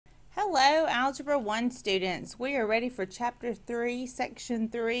Hello, Algebra 1 students. We are ready for Chapter 3, Section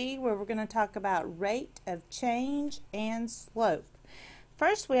 3, where we're going to talk about rate of change and slope.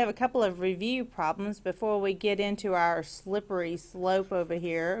 First, we have a couple of review problems before we get into our slippery slope over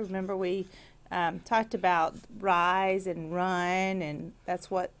here. Remember, we talked about rise and run, and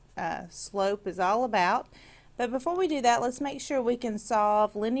that's what slope is all about. But before we do that, let's make sure we can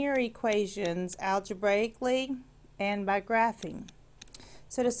solve linear equations algebraically and by graphing.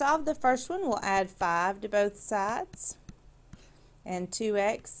 So to solve the first one, we'll add 5 to both sides, and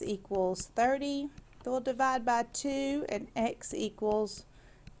 2x equals 30. We'll divide by 2, and x equals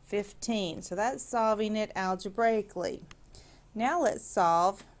 15. So that's solving it algebraically. Now let's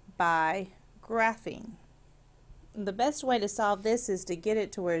solve by graphing. The best way to solve this is to get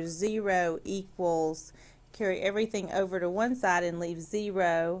it to where 0 equals, carry everything over to one side and leave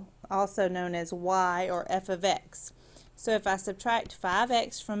 0, also known as y or f of x. So if I subtract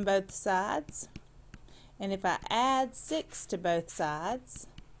 5x from both sides, and if I add 6 to both sides,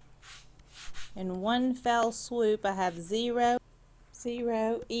 in one fell swoop I have 0.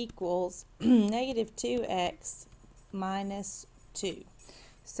 0 equals negative 2x minus 2.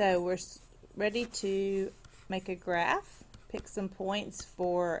 So we're ready to make a graph, pick some points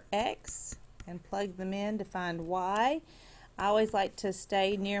for x, and plug them in to find y. I always like to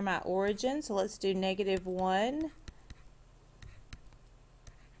stay near my origin, so let's do negative 1.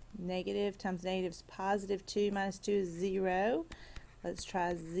 Negative times negative is positive 2 minus 2 is 0. Let's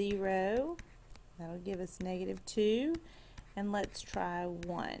try 0. That'll give us negative 2. And let's try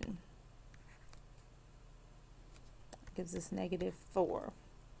 1. Gives us negative 4.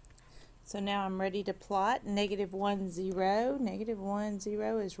 So now I'm ready to plot negative 1, 0. Negative 1,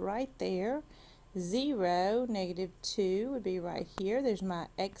 0 is right there. 0, negative 2 would be right here. There's my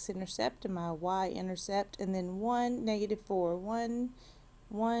x-intercept and my y-intercept. And then 1, negative 4.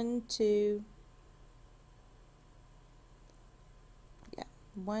 1, 2,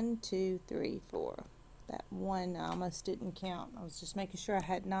 1, 2, 3, 4. That 1 I almost didn't count. I was just making sure I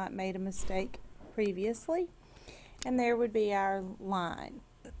had not made a mistake previously. And there would be our line.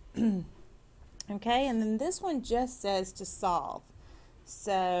 Okay, and then this one just says to solve.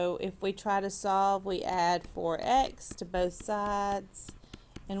 So if we try to solve, we add 4x to both sides,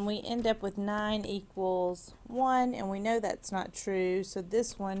 and we end up with 9 equals 1, and we know that's not true, so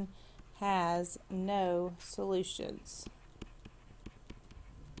this one has no solutions.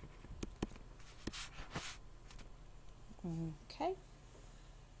 Okay.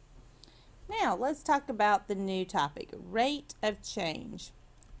 Now let's talk about the new topic, rate of change.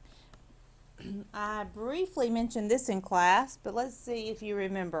 I briefly mentioned this in class, but let's see if you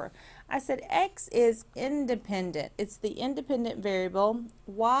remember. I said x is independent. It's the independent variable.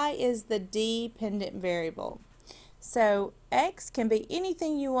 Y is the dependent variable. So x can be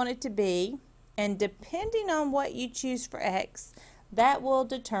anything you want it to be, and depending on what you choose for x, that will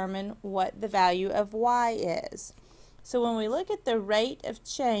determine what the value of y is. So when we look at the rate of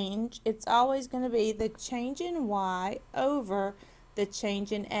change, it's always going to be the change in y over the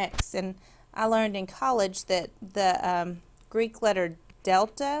change in x. And I learned in college that the Greek letter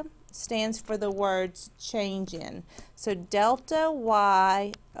delta stands for the words change in. So delta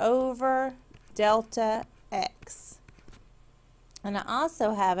y over delta x. And I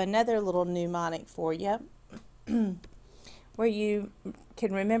also have another little mnemonic for you where you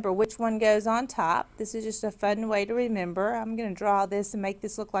can remember which one goes on top. This is just a fun way to remember. I'm going to draw this and make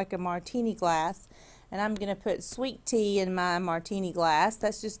this look like a martini glass. And I'm going to put sweet tea in my martini glass.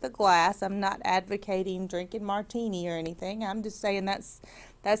 That's just the glass. I'm not advocating drinking martini or anything. I'm just saying that's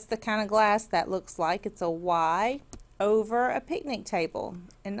the kind of glass that looks like. It's a Y over a picnic table.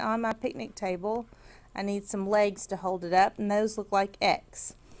 And on my picnic table, I need some legs to hold it up, and those look like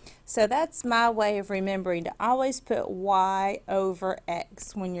X. So that's my way of remembering to always put Y over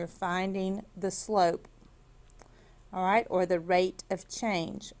X when you're finding the slope, all right, or the rate of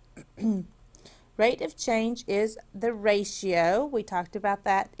change. Rate of change is the ratio, we talked about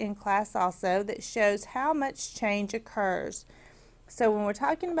that in class also, that shows how much change occurs. So when we're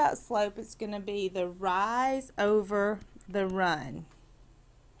talking about slope, it's going to be the rise over the run.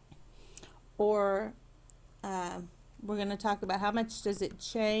 Or we're going to talk about how much does it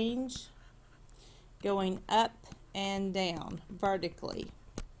change going up and down vertically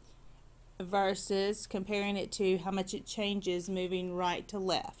versus comparing it to how much it changes moving right to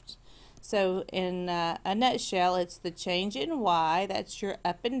left. So in a nutshell, it's the change in y, that's your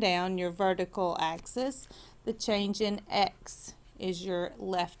up and down, your vertical axis. The change in x is your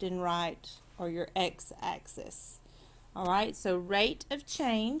left and right, or your x-axis. All right, so rate of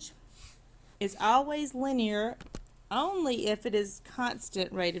change is always linear only if it is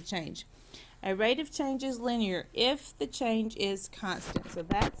constant rate of change. A rate of change is linear if the change is constant. So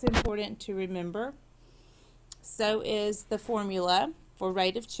that's important to remember. So is the formula for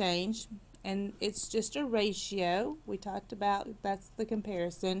rate of change, and it's just a ratio. We talked about that's the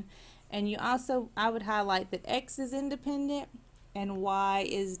comparison. And you also, I would highlight that x is independent and y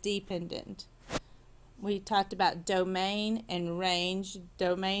is dependent. We talked about domain and range.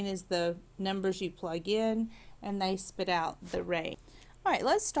 Domain is the numbers you plug in, and they spit out the range. All right,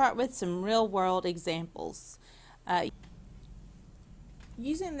 let's start with some real-world examples.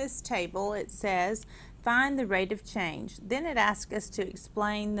 Using this table, it says find the rate of change. Then it asks us to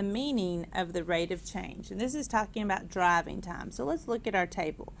explain the meaning of the rate of change. And this is talking about driving time. So let's look at our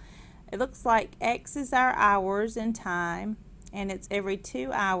table. It looks like x is our hours in time, and it's every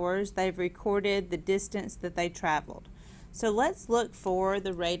 2 hours they've recorded the distance that they traveled. So let's look for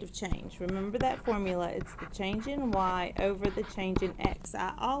the rate of change. Remember that formula, it's the change in y over the change in x.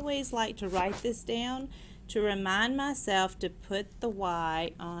 I always like to write this down to remind myself to put the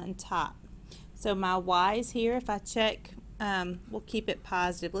y on top. So my y is here. If I check, we'll keep it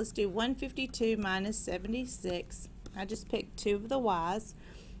positive. Let's do 152 minus 76. I just picked 2 of the y's.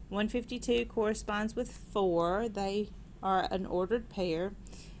 152 corresponds with 4. They are an ordered pair.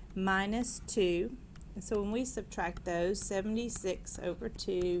 Minus 2. And so when we subtract those, 76 over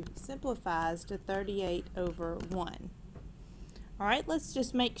 2 simplifies to 38 over 1. All right, let's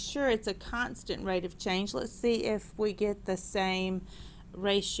just make sure it's a constant rate of change. Let's see if we get the same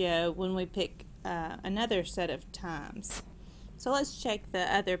ratio when we pick another set of times. So let's check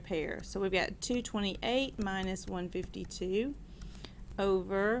the other pair. So we've got 228 minus 152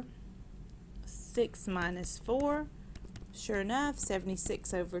 over 6 minus 4. Sure enough,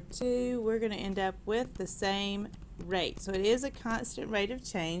 76 over 2, we're going to end up with the same rate. So it is a constant rate of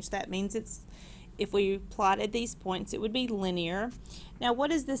change. That means it's, if we plotted these points, it would be linear. Now what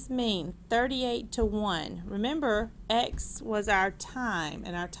does this mean? 38 to 1. Remember, x was our time,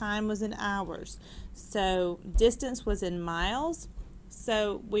 and our time was in hours. So distance was in miles.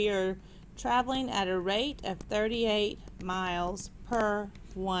 So we are traveling at a rate of 38 miles per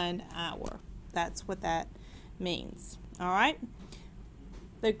 1 hour. That's what that means. All right.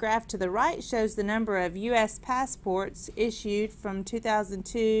 The graph to the right shows the number of U.S. passports issued from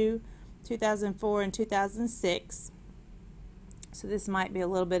 2002, 2004, and 2006. So this might be a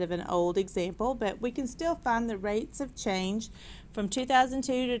little bit of an old example, but we can still find the rates of change from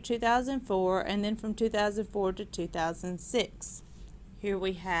 2002 to 2004 and then from 2004 to 2006. Here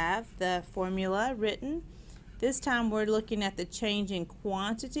we have the formula written. This time we're looking at the change in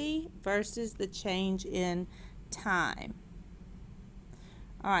quantity versus the change in time.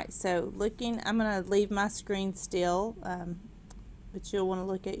 Alright, so looking, I'm going to leave my screen still, but you'll want to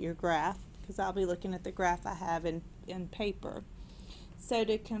look at your graph because I'll be looking at the graph I have in paper. So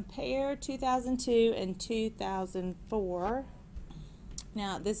to compare 2002 and 2004,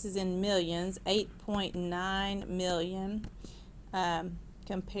 now this is in millions, 8.9 million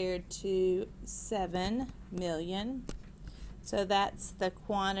compared to 7 million. So that's the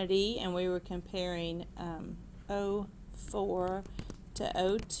quantity, and we were comparing 04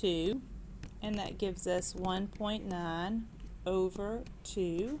 to 02, and that gives us 1.9 over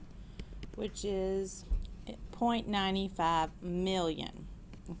 2, which is 0.95 million.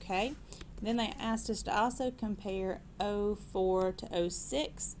 Okay, then they asked us to also compare 04 to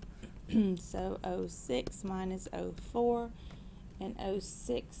 06. So 06 minus 04, and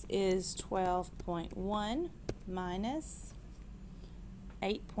 06 is 12.1 minus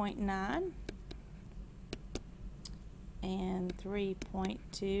 8.9 and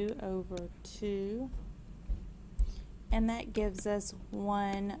 3.2 over 2, and that gives us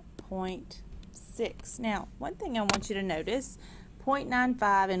 1.6. Now, one thing I want you to notice,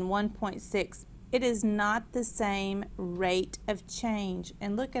 0.95 and 1.6, it is not the same rate of change.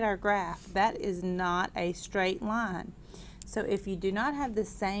 And look at our graph. That is not a straight line. So if you do not have the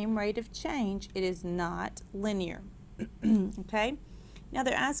same rate of change, it is not linear. Okay? Now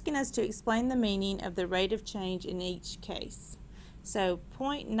they're asking us to explain the meaning of the rate of change in each case. So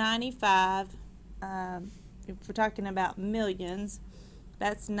 0.95, if we're talking about millions,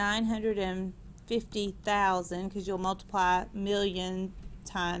 that's 950,000, because you'll multiply million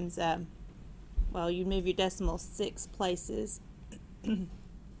times, well, you move your decimal 6 places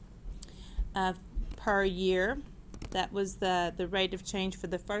per year. That was the rate of change for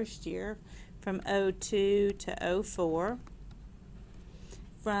the first year from 02 to 04.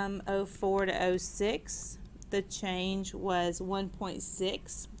 From 04 to 06, the change was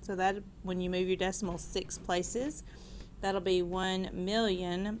 1.6. So that, when you move your decimal 6 places, that'll be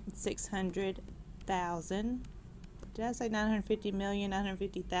 1,600,000. did I say 950 million,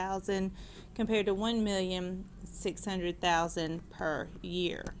 950,000 compared to 1,600,000 per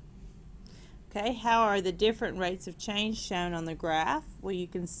year? Okay, how are the different rates of change shown on the graph? Well, you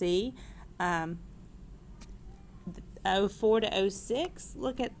can see 04 to 06,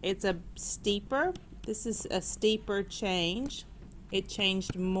 look at, it's a steeper. This is a steeper change. It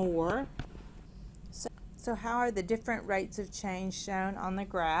changed more. So how are the different rates of change shown on the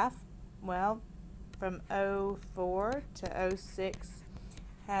graph? Well, from 04 to 06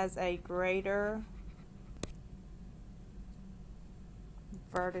 has a greater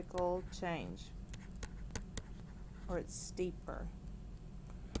vertical change, or it's steeper.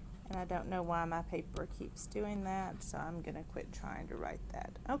 And I don't know why my paper keeps doing that, so I'm going to quit trying to write that.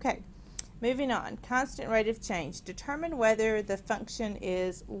 Okay, moving on. Constant rate of change. Determine whether the function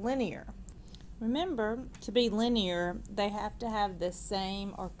is linear. Remember, to be linear, they have to have the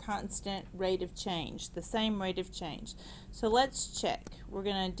same or constant rate of change, the same rate of change. So let's check. We're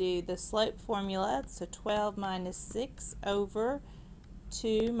going to do the slope formula, so 12 minus 6 over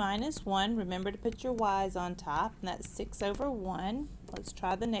 2 minus 1. Remember to put your y's on top, and that's 6 over 1. Let's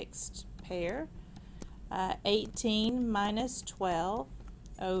try the next pair. 18 minus 12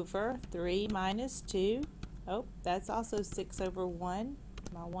 over 3 minus 2. Oh, that's also 6 over 1.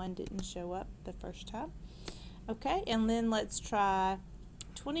 My 1 didn't show up the first time. Okay, and then let's try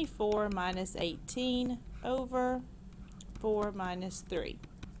 24 minus 18 over 4 minus 3.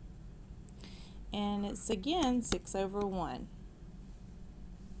 And it's again 6 over 1.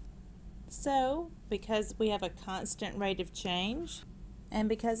 So, because we have a constant rate of change, and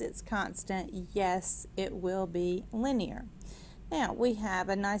because it's constant, yes, it will be linear. Now, we have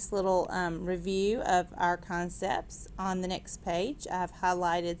a nice little review of our concepts on the next page. I've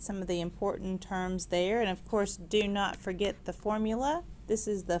highlighted some of the important terms there, and of course, do not forget the formula. This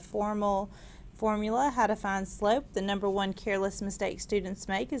is the formal formula, how to find slope. The number one careless mistake students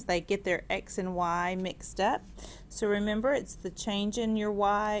make is they get their x and y mixed up. So remember, it's the change in your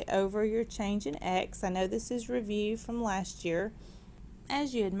y over your change in x. I know this is review from last year.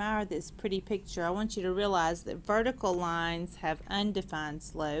 As you admire this pretty picture, I want you to realize that vertical lines have undefined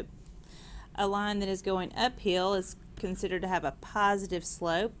slope. A line that is going uphill is considered to have a positive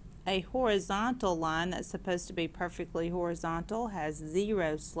slope. A horizontal line that's supposed to be perfectly horizontal has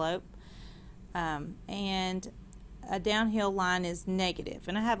zero slope. And a downhill line is negative.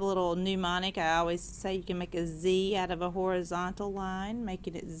 And I have a little mnemonic. I always say you can make a Z out of a horizontal line,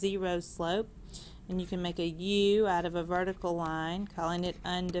 making it zero slope. And you can make a U out of a vertical line, calling it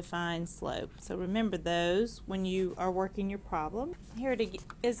undefined slope. So remember those when you are working your problem. Here it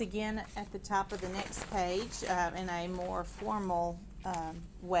is again at the top of the next page in a more formal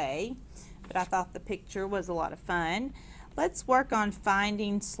way, but I thought the picture was a lot of fun. Let's work on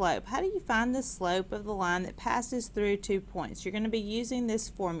finding slope. How do you find the slope of the line that passes through 2 points? You're going to be using this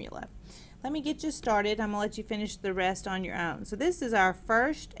formula. Let me get you started. I'm going to let you finish the rest on your own. So this is our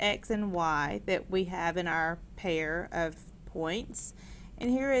first x and y that we have in our pair of points. And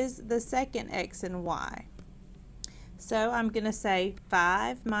here is the second x and y. So I'm going to say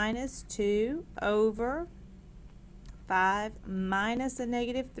 5 minus 2 over 5 minus a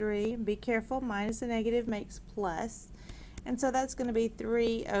negative 3. Be careful, minus a negative makes plus. And so that's going to be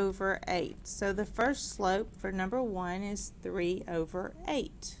 3 over 8. So the first slope for number 1 is 3 over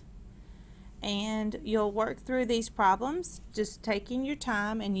 8. And you'll work through these problems just taking your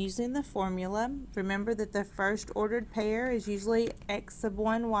time and using the formula. Remember that the first ordered pair is usually x sub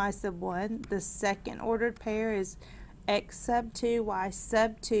 1, y sub 1. The second ordered pair is x sub 2, y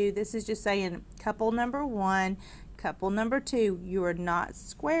sub 2. This is just saying couple number 1, couple number 2. You are not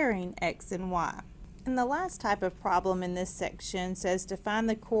squaring x and y. And the last type of problem in this section says to find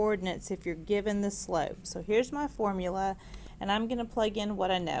the coordinates if you're given the slope. So here's my formula. And I'm going to plug in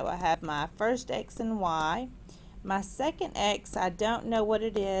what I know. I have my first x and y. My second x, I don't know what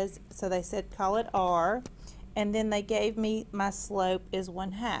it is, so they said call it r. And then they gave me my slope is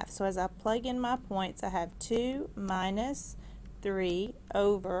 1/2. So as I plug in my points, I have 2 minus 3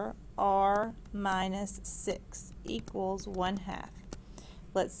 over r minus 6 equals 1/2.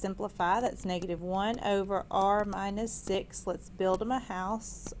 Let's simplify. That's negative 1 over r minus 6. Let's build them a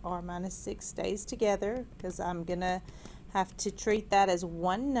house. R minus 6 stays together because I'm going to have to treat that as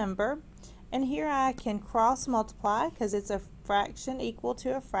one number. And here I can cross multiply because it's a fraction equal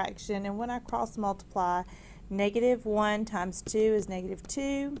to a fraction. And when I cross multiply, negative 1 times 2 is negative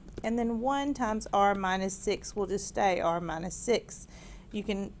 2. And then 1 times r minus 6 will just stay r minus 6. You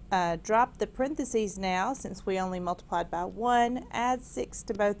can drop the parentheses now since we only multiplied by 1. Add 6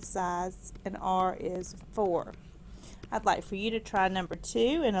 to both sides, and r is 4. I'd like for you to try number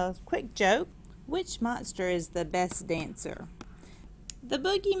 2. And a quick joke. Which monster is the best dancer? The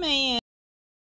boogeyman.